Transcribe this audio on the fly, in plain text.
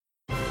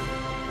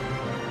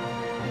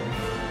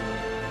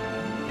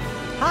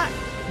Hi!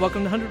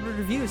 Welcome to 100 Word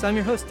Reviews. I'm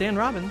your host, Dan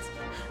Robbins.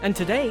 And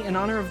today, in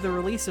honor of the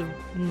release of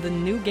the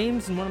new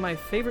games in one of my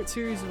favorite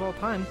series of all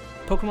time,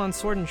 Pokemon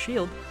Sword and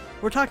Shield,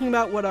 we're talking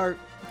about what are,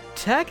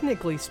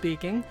 technically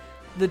speaking,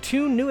 the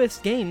two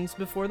newest games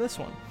before this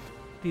one.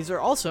 These are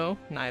also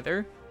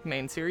neither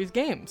main series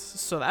games,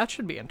 so that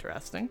should be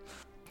interesting.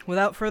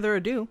 Without further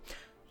ado,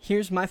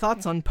 here's my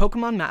thoughts on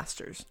Pokemon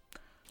Masters.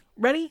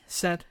 Ready,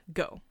 set,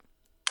 go.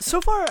 So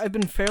far, I've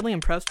been fairly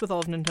impressed with all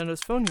of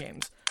Nintendo's phone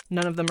games.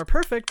 None of them are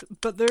perfect,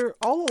 but they're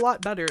all a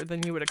lot better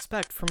than you would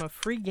expect from a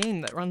free game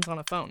that runs on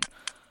a phone.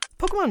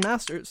 Pokemon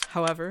Masters,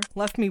 however,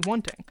 left me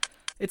wanting.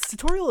 Its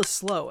tutorial is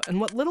slow,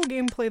 and what little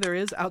gameplay there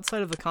is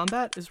outside of the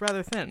combat is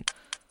rather thin.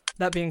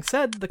 That being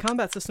said, the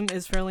combat system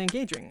is fairly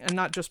engaging, and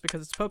not just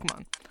because it's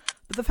Pokemon.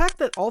 But the fact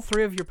that all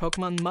three of your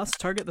Pokemon must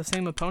target the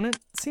same opponent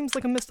seems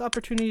like a missed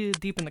opportunity to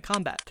deepen the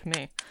combat to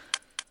me.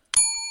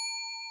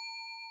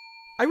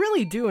 I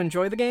really do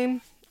enjoy the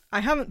game. I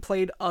haven't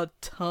played a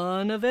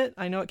ton of it.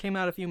 I know it came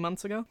out a few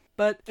months ago,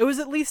 but it was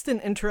at least an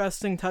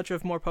interesting touch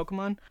of more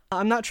Pokemon.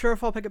 I'm not sure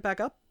if I'll pick it back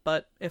up,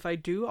 but if I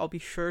do, I'll be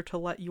sure to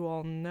let you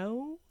all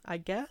know, I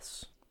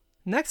guess.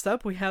 Next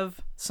up, we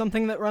have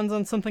something that runs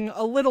on something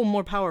a little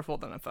more powerful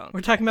than a phone. We're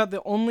talking about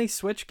the only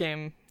Switch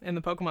game in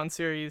the Pokemon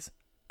series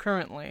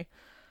currently,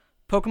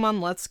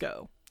 Pokemon Let's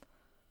Go.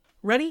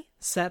 Ready,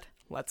 set,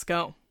 let's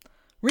go.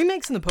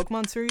 Remakes in the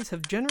Pokemon series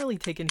have generally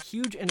taken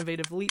huge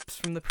innovative leaps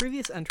from the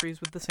previous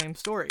entries with the same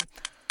story.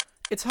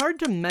 It's hard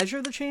to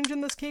measure the change in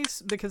this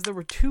case because there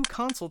were two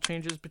console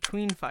changes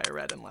between Fire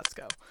Red and Let's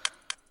Go.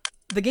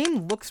 The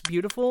game looks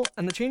beautiful,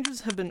 and the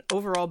changes have been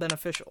overall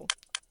beneficial.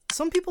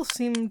 Some people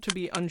seem to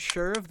be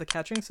unsure of the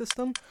catching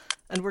system,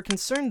 and were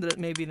concerned that it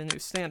may be the new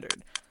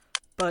standard.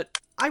 But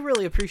I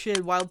really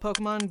appreciated wild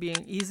Pokemon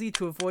being easy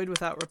to avoid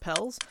without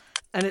repels,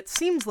 and it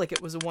seems like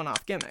it was a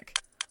one-off gimmick.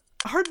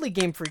 Hardly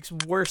Game Freak's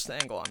worst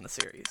angle on the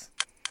series.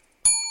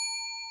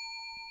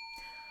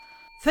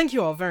 Thank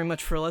you all very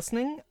much for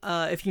listening.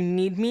 If you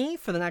need me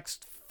for the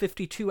next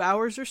 52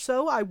 hours or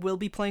so, I will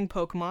be playing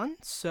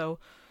Pokemon, so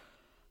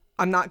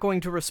I'm not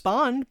going to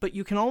respond, but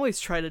you can always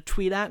try to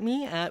tweet at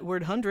me at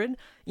word100,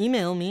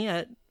 email me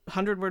at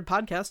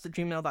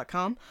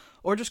 100wordpodcast@gmail.com,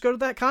 or just go to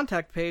that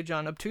contact page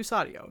on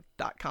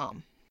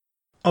obtuseaudio.com.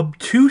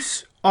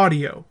 Obtuse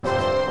Audio.